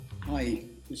Hi,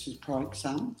 this is Private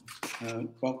Sam.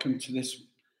 Welcome to this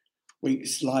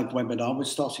week's live webinar. We're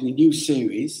starting a new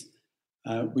series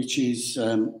which is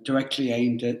directly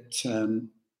aimed at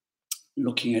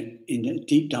looking at, in a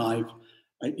deep dive,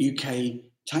 at UK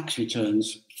tax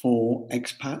returns for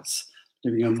expats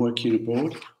living and working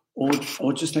abroad,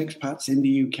 or just expats in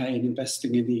the UK and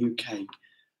investing in the UK,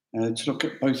 to look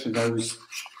at both of those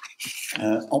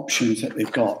options that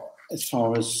they've got as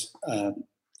far as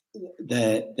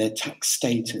their tax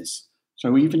status.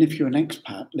 So even if you're an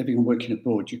expat living and working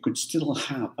abroad, you could still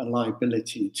have a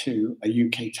liability to a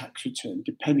UK tax return,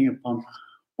 depending upon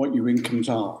what your incomes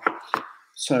are.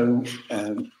 So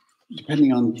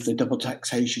depending on the double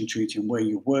taxation treaty and where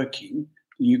you're working,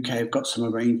 the UK have got some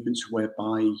arrangements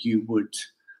whereby you would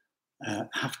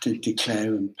have to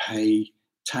declare and pay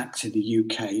tax in the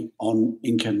UK on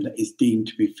income that is deemed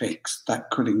to be fixed. That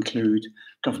could include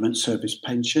government service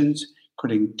pensions,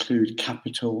 could include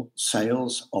capital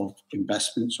sales of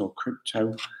investments or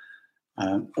crypto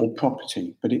or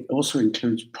property, but it also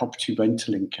includes property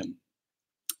rental income.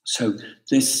 So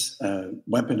this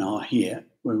webinar here,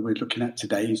 where we're looking at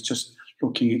today, is just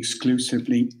looking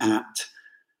exclusively at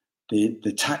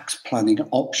the tax planning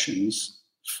options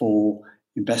for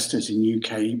investors in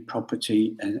UK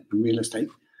property and real estate.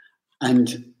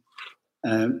 And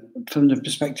from the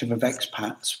perspective of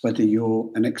expats, whether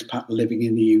you're an expat living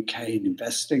in the UK and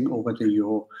investing, or whether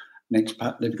you're an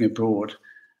expat living abroad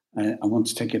and want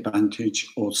to take advantage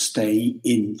or stay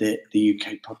in the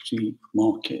UK property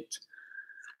market.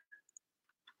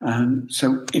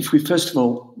 So if we, first of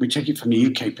all, we take it from the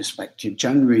UK perspective,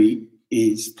 January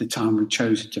is the time we've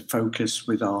chosen to focus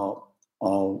with our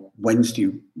Wednesday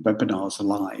webinars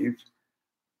live,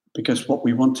 because what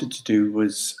we wanted to do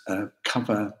was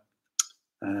cover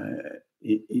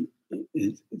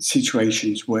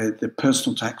situations where the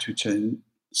personal tax return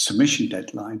submission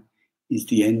deadline is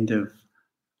the end of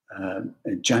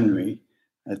January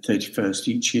 31st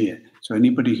each year. So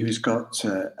anybody who's got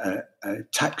a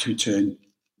tax return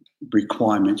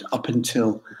requirement up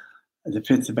until the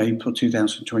 5th of April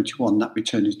 2021, that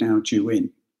return is now due in.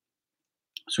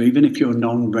 So even if you're a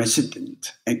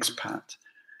non-resident expat,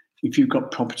 if you've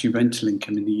got property rental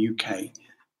income in the UK,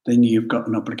 then you've got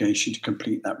an obligation to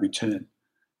complete that return.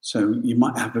 So you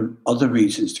might have other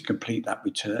reasons to complete that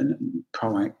return.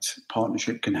 ProAct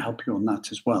Partnership can help you on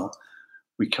that as well.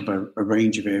 We cover a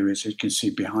range of areas, as you can see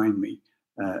behind me,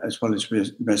 as well as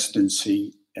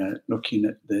residency, looking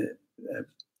at the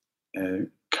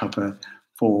cover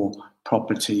for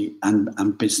property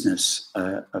and business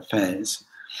affairs,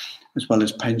 as well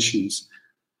as pensions.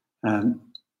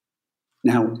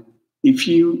 Now, if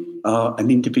you are an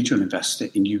individual investor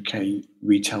in UK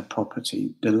retail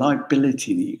property, the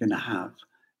liability that you're going to have,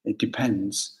 it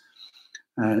depends.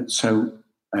 So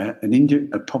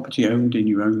a property owned in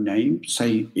your own name,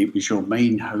 say it was your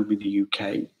main home in the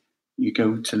UK, you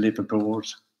go to live abroad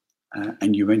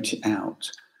and you rent it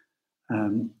out,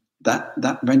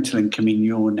 that rental income in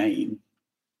your name,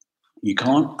 you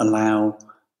can't allow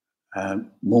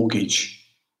mortgage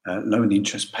loan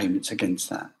interest payments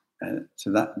against that. So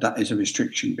that is a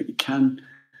restriction, but you can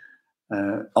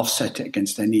offset it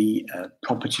against any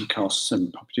property costs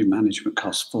and property management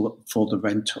costs for the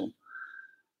rental.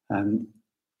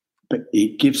 But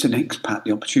it gives an expat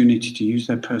the opportunity to use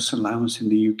their personal allowance in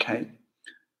the UK.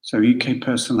 So UK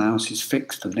personal allowance is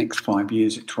fixed for the next 5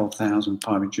 years at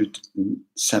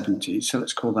 12,570. So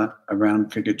let's call that a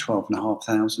round figure,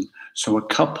 12,500. So a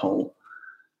couple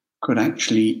could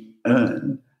actually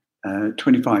earn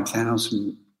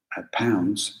 £25,000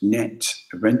 net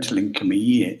rental income a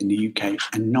year in the UK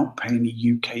and not pay any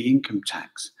UK income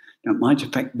tax. Now, it might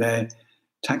affect their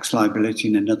tax liability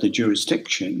in another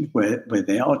jurisdiction where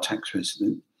they are tax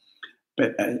resident,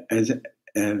 but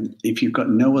if you've got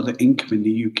no other income in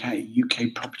the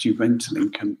UK property rental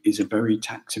income is a very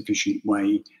tax efficient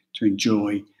way to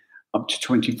enjoy up to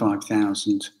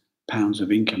 £25,000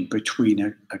 of income between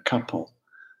a couple.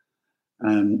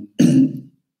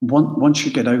 Once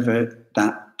you get over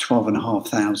that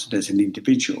 12,500 as an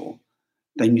individual,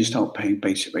 then you start paying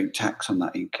basic rate tax on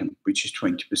that income, which is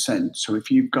 20%. So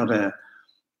if you've got a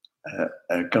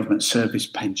government service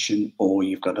pension or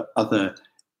you've got other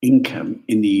income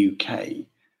in the UK,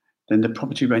 then the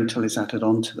property rental is added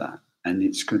onto that and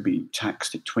it's going to be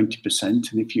taxed at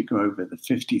 20%. And if you go over the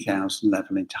 50,000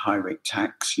 level into high rate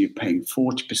tax, you're paying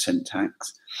 40%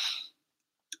 tax.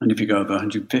 And if you go over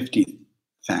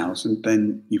 150,000,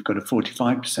 then you've got a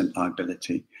 45%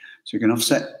 liability. So you can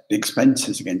offset the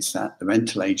expenses against that, the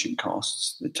rental agent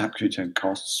costs, the tax return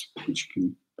costs, which you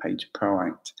can pay to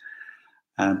ProAct,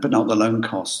 but not the loan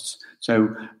costs.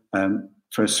 So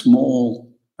for a small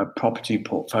a property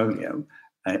portfolio,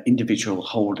 individual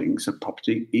holdings of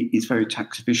property is very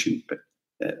tax efficient, but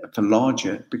for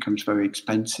larger, it becomes very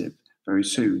expensive very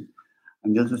soon.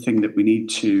 And the other thing that we need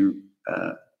to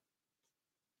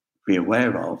be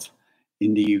aware of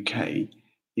in the UK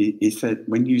is that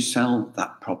when you sell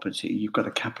that property, you've got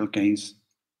a capital gains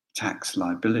tax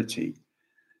liability.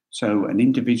 So an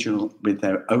individual with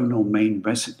their own or main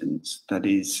residence that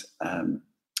is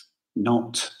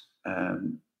not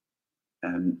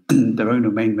their own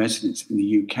or main residence in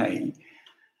the UK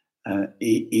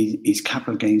is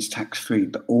capital gains tax free,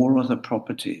 but all other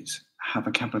properties have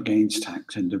a capital gains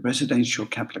tax, and the residential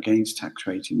capital gains tax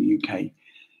rate in the UK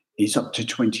is up to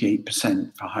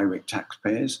 28% for high rate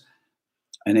taxpayers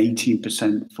and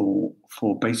 18% for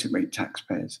basic rate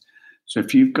taxpayers. So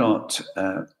if you've got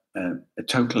a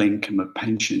total income of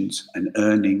pensions and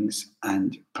earnings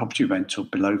and property rental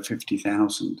below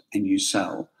 50,000 and you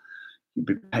sell, you'll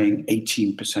be paying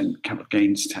 18% capital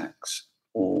gains tax,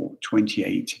 or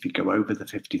 28 if you go over the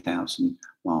 50,000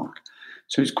 mark.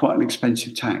 So it's quite an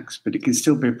expensive tax, but it can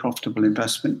still be a profitable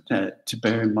investment to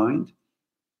bear in mind.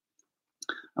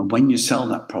 And when you sell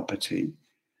that property,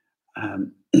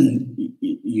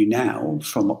 you now,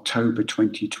 from October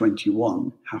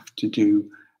 2021, have to do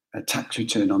a tax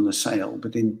return on the sale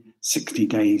within 60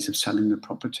 days of selling the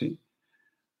property,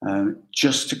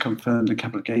 just to confirm the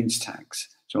capital gains tax.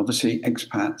 So obviously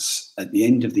expats at the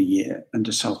end of the year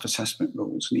under self-assessment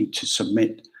rules need to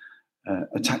submit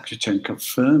a tax return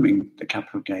confirming the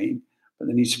capital gain, but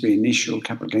there needs to be initial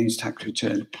capital gains tax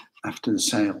return after the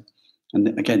sale. And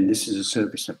again, this is a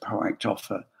service that Proact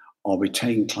offer our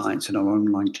retained clients and our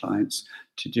online clients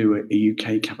to do a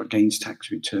UK capital gains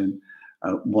tax return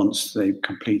once they've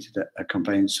completed a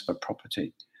conveyance of a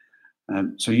property.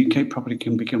 So UK property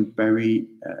can become very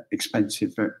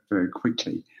expensive very, very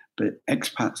quickly, but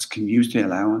expats can use the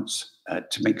allowance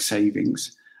to make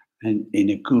savings and in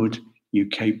a good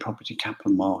UK property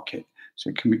capital market. So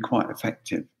it can be quite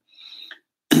effective.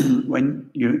 When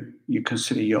you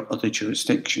consider your other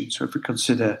jurisdictions, so if we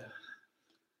consider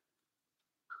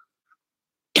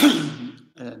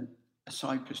a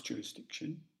Cyprus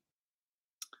jurisdiction,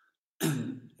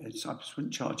 Cyprus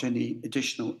wouldn't charge any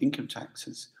additional income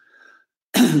taxes,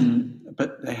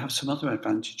 but they have some other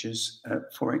advantages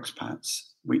for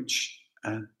expats which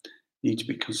need to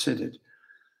be considered.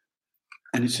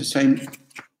 And it's the same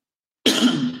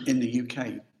in the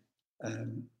UK.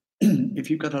 If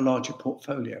you've got a larger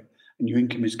portfolio and your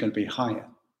income is going to be higher,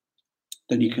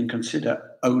 then you can consider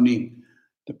owning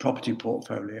the property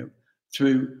portfolio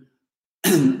through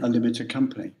a limited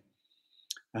company.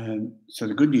 So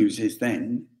the good news is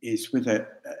with a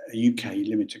UK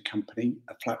limited company,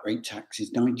 a flat rate tax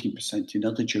is 19%. In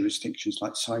other jurisdictions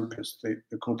like Cyprus,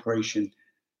 the corporation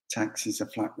tax is a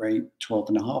flat rate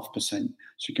 12.5%.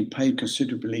 So you can pay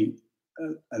considerably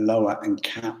a lower and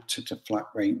capped at a flat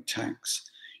rate tax.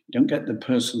 You don't get the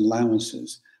personal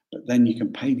allowances, but then you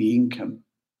can pay the income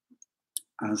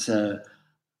as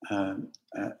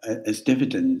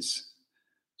dividends.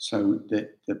 So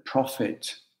the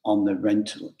profit on the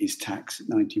rental is taxed at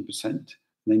 19%. And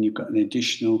then you've got an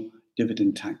additional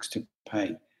dividend tax to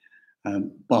pay.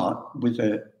 But with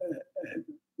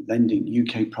lending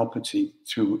UK property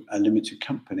through a limited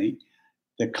company,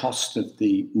 the cost of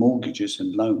the mortgages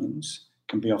and loans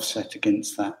can be offset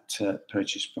against that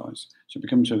purchase price. So it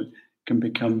can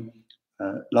become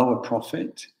lower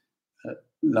profit,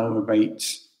 lower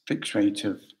rates, fixed rate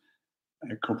of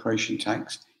corporation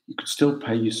tax. You could still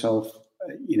pay yourself,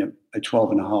 a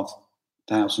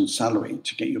 12,500 salary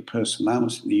to get your personal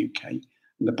allowance in the UK,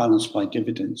 and the balance by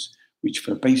dividends, which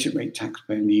for a basic rate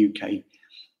taxpayer in the UK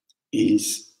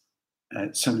is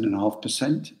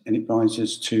 7.5%, and it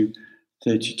rises to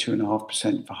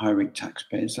 32.5% for high rate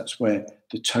taxpayers. That's where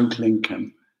the total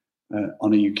income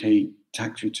on a UK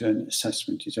tax return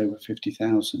assessment is over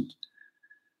 50,000.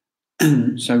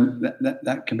 So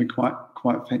that can be quite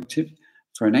effective.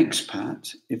 For an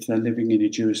expat, if they're living in a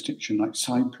jurisdiction like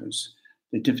Cyprus,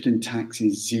 the dividend tax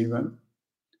is zero.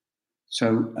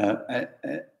 So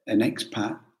an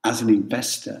expat, as an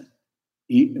investor,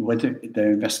 whether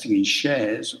they're investing in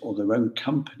shares or their own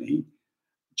company,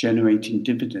 generating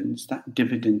dividends, that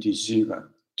dividend is zero.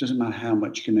 It doesn't matter how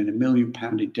much. You can earn £1 million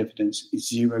in dividends, is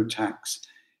zero tax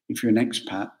if you're an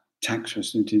expat tax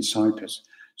resident in Cyprus.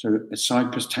 So a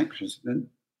Cyprus tax resident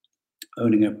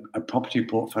owning a property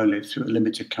portfolio through a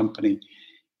limited company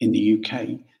in the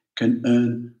UK can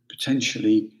earn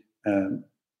potentially £1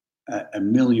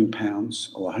 million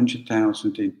or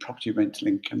 100,000 in property rental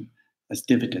income as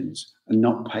dividends and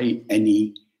not pay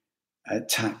any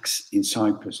tax in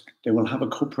Cyprus. They will have a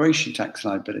corporation tax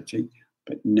liability,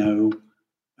 but no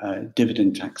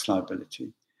dividend tax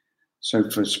liability. So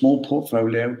for a small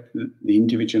portfolio, the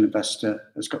individual investor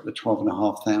has got the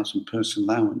 12,500 personal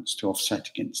allowance to offset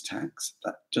against tax.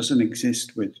 That doesn't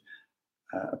exist with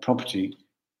a property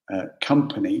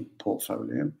company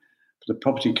portfolio. But the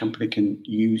property company can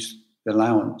use the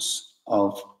allowance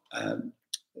of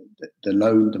the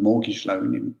loan, the mortgage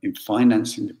loan in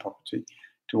financing the property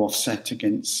to offset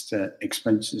against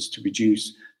expenses to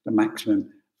reduce the maximum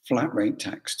flat rate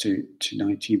tax to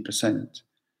 19%.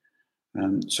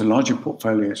 So larger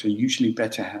portfolios are usually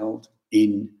better held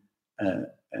in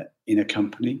a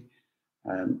company.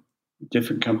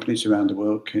 Different companies around the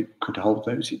world could hold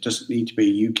those. It doesn't need to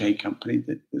be a UK company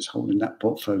that's holding that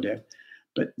portfolio,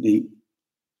 but the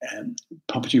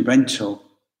property rental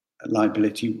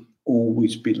liability will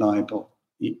always be liable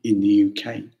in the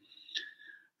UK.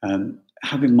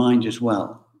 Have in mind as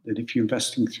well that if you're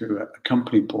investing through a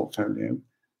company portfolio,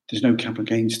 there's no capital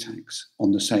gains tax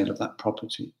on the sale of that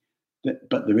property,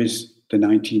 but there is the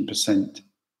 19%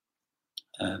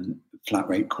 flat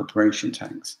rate corporation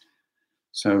tax.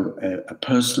 So a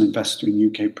personal investor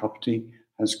in UK property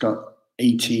has got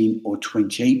 18 or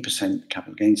 28%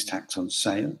 capital gains tax on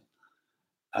sale.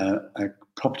 A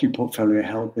property portfolio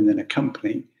held within a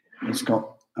company has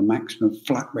got a maximum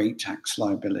flat rate tax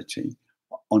liability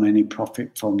on any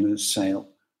profit from the sale,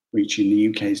 which in the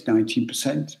UK is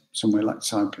 19%. Somewhere like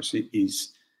Cyprus it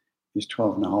is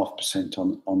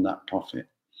 12.5% on that profit.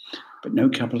 But no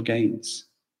capital gains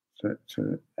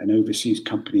for an overseas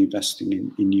company investing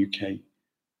in UK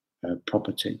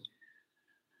property.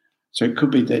 So it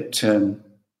could be that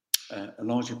a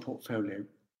larger portfolio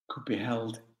could be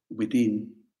held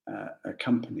within a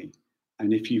company.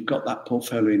 And if you've got that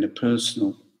portfolio in a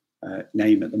personal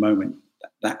name at the moment,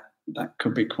 that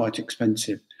could be quite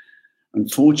expensive.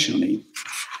 Unfortunately,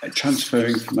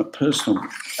 transferring from a personal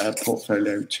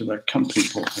portfolio to a company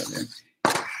portfolio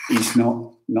is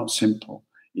not simple.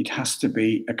 It has to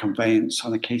be a conveyance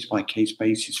on a case-by-case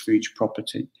basis for each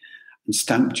property, and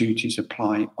stamp duties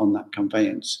apply on that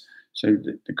conveyance. So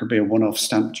there could be a one-off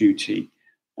stamp duty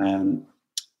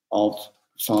of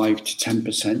 5 to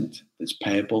 10% that's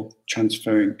payable,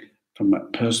 transferring from a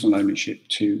personal ownership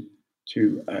to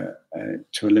a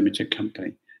limited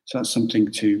company. So that's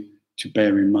something to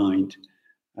bear in mind.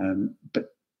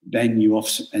 But then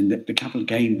the capital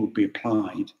gain will be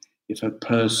applied if a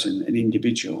person, an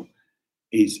individual,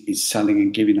 is selling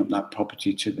and giving up that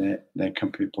property to their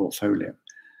company portfolio.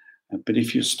 But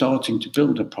if you're starting to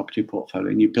build a property portfolio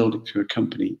and you build it through a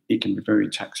company, it can be very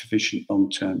tax efficient long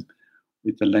term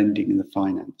with the lending and the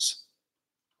finance.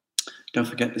 Don't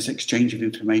forget there's exchange of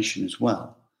information as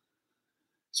well.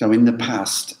 So in the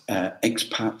past,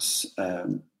 expats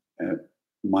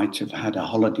might have had a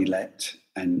holiday let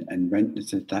and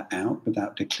rented that out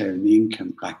without declaring the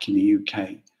income back in the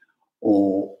UK,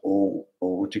 or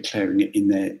declaring it in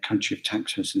their country of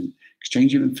tax residence.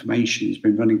 Exchange of information has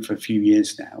been running for a few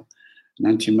years now, and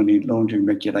anti-money laundering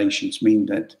regulations mean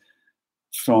that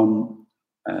from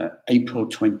April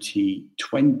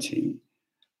 2020,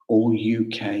 all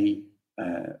UK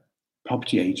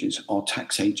property agents are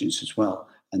tax agents as well,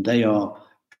 and they are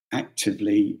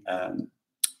actively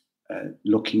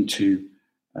looking to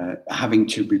having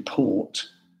to report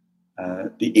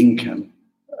the income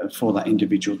for that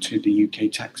individual to the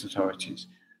UK tax authorities.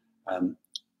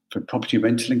 For property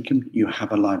rental income, you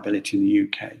have a liability in the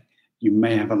UK. You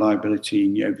may have a liability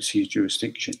in your overseas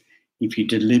jurisdiction. If you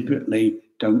deliberately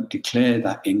don't declare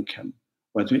that income,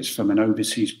 whether it's from an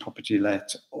overseas property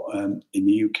let in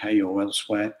the UK or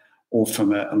elsewhere, or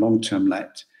from a long-term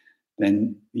let,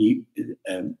 then the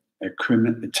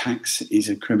tax is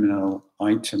a criminal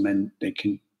item, and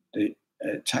the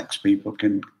tax people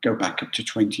can go back up to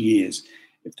 20 years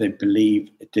if they believe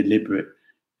a deliberate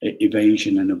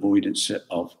evasion and avoidance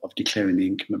of declaring the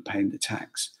income and paying the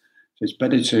tax. So it's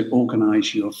better to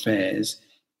organise your affairs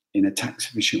in a tax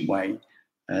efficient way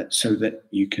so that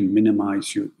you can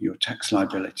minimise your tax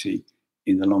liability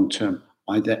in the long term,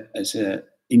 either as an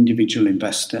individual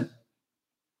investor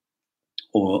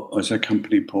or as a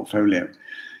company portfolio.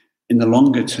 In the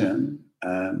longer term,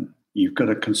 you've got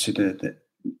to consider that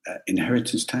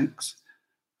inheritance tax.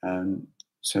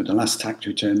 So the last tax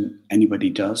return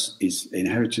anybody does is the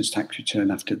inheritance tax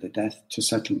return after the death to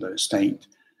settle the estate.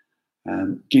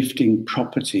 Gifting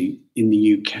property in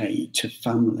the UK to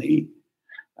family,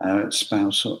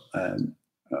 spouse, or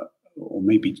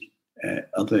maybe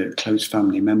other close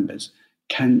family members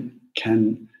can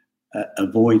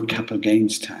avoid capital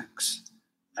gains tax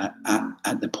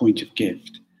at the point of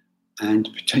gift, and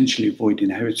potentially avoid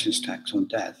inheritance tax on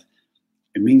death.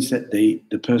 It means that the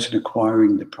person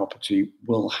acquiring the property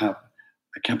will have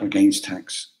a capital gains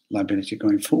tax liability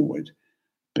going forward,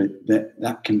 but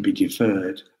that can be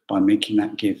deferred by making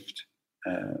that gift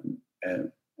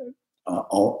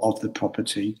of the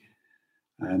property,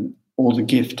 or the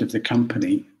gift of the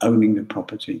company owning the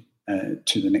property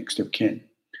to the next of kin.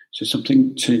 So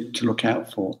something to look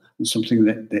out for, and something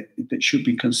that should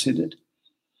be considered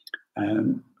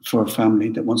for a family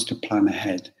that wants to plan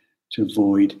ahead to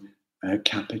avoid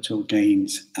capital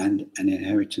gains and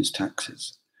inheritance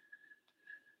taxes.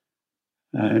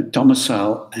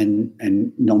 Domicile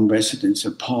and non-residents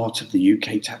are part of the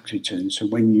UK tax return. So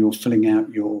when you're filling out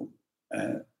your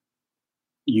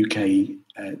UK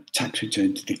tax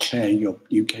return to declare your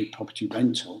UK property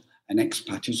rental, an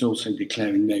expat is also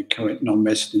declaring their current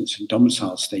non-residence and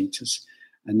domicile status.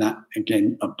 And that,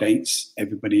 again, updates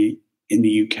everybody in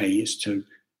the UK as to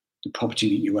the property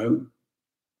that you own,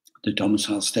 the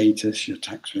domicile status, your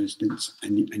tax residence,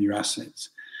 and your assets.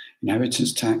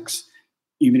 Inheritance tax,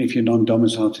 even if you're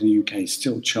non-domiciled to the UK, is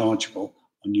still chargeable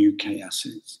on UK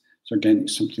assets. So again,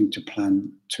 it's something to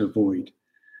plan to avoid.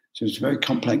 So it's a very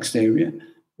complex area.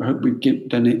 I hope we've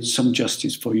done it some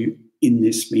justice for you in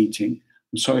this meeting.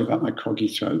 I'm sorry about my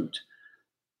croggy throat.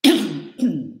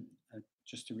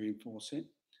 Just to reinforce it.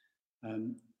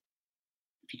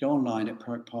 If you go online at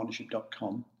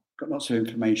proactpartnership.com, we've got lots of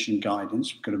information and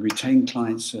guidance. We've got a retained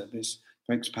client service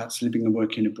for expats living and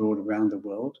working abroad around the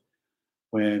world,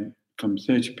 where from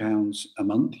 £30 a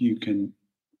month, you can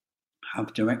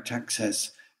have direct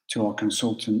access to our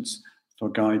consultants for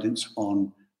guidance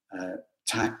on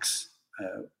tax,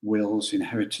 wills,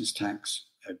 inheritance tax,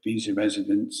 visa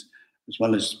residence, as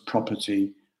well as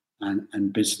property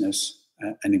and business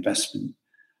and investment.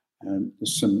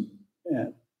 There's some,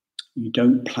 you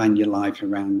don't plan your life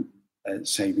around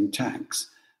saving tax,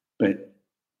 but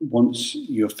once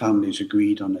your family's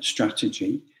agreed on a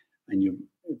strategy and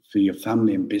for your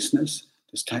family and business,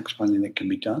 there's tax planning that can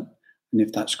be done. And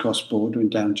if that's cross-border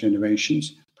and down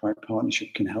generations, Private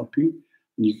Partnership can help you.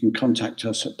 And you can contact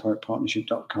us at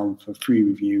proactpartnership.com for free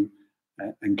review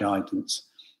and guidance,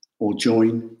 or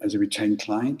join as a retained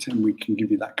client, and we can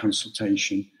give you that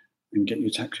consultation and get your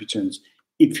tax returns.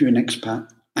 If you're an expat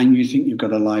and you think you've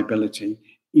got a liability,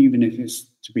 even if it's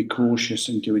to be cautious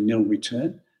and do a nil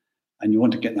return, and you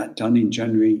want to get that done in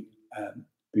January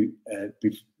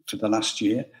for the last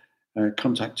year,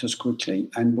 contact us quickly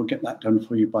and we'll get that done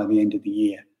for you by the end of the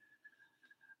year.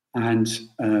 And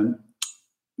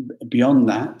beyond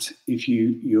that, if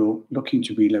you're looking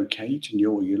to relocate and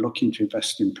you're looking to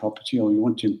invest in property, or you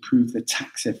want to improve the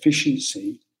tax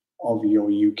efficiency of your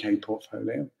UK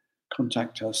portfolio,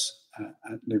 contact us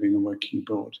at Living and Working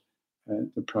Abroad,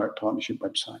 the Private Partnership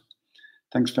website.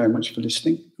 Thanks very much for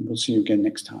listening, and we'll see you again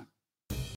next time.